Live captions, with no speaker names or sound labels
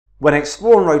When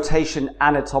exploring rotation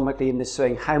anatomically in the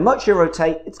swing, how much you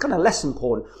rotate, it's kind of less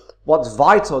important. What's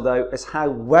vital though is how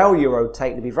well you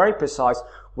rotate. To be very precise,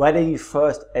 whether you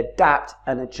first adapt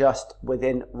and adjust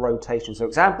within rotation. So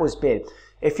examples being,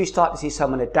 if you start to see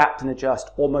someone adapt and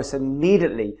adjust almost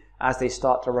immediately as they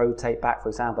start to rotate back, for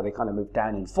example, they kind of move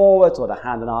down and forwards, or the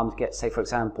hand and arms get, say for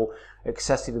example,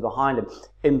 excessively behind them,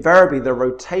 invariably the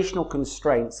rotational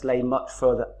constraints lay much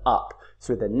further up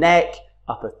through the neck,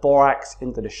 upper thorax,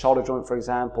 into the shoulder joint, for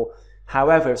example.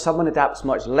 However, if someone adapts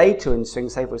much later in swing,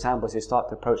 say for example as they start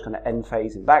to approach kind of end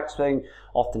phase in backswing,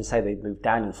 often say they move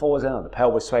down and forwards, or the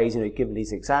pelvis sways, given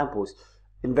these examples,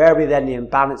 invariably then the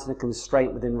imbalance and the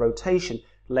constraint within rotation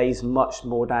lays much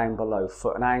more down below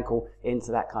foot and ankle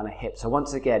into that kind of hip. So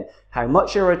once again, how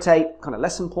much you rotate, kind of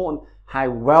less important. How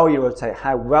well you rotate,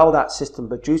 how well that system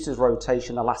produces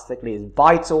rotation elastically is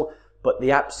vital, but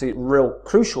the absolute real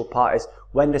crucial part is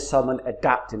when does someone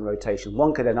adapt in rotation.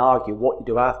 One could then argue what you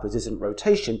do afterwards isn't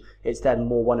rotation, it's then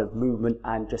more one of movement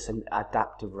and just an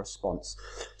adaptive response.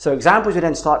 So examples you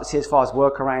then start to see as far as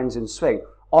workarounds in swing,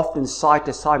 often side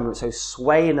to side movement, so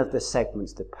swaying of the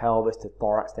segments, the pelvis, the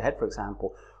thorax, the head for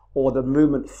example, or the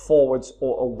movement forwards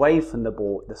or away from the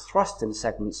ball, the thrusting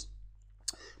segments.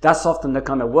 That's often the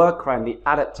kind of workaround, the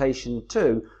adaptation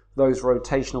to those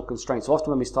rotational constraints. So often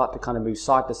when we start to kind of move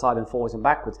side to side and forwards and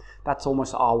backwards, that's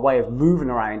almost our way of moving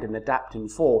around and adapting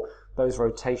for those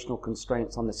rotational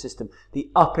constraints on the system.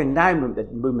 The up and down movement,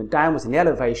 the movement downwards in the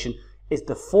elevation, is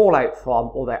the fallout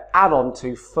from, or the add-on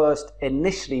to, first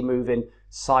initially moving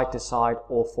side to side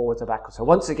or forward to backward. So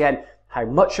once again, how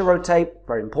much you rotate,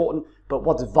 very important, but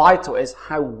what's vital is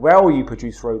how well you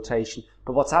produce rotation.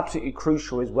 But what's absolutely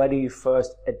crucial is whether you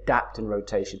first adapt in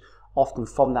rotation. Often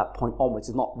from that point onwards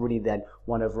is not really then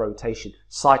one of rotation.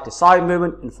 Side to side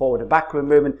movement and forward and backward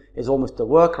movement is almost the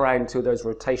workaround to those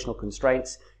rotational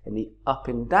constraints. And the up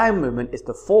and down movement is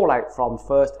the fallout from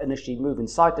first initially moving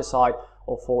side to side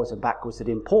or forwards and backwards. So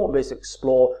the important bit is to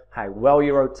explore how well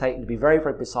you rotate and to be very,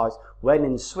 very precise when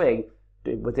in swing,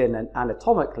 within and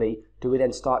anatomically, do we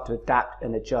then start to adapt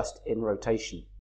and adjust in rotation.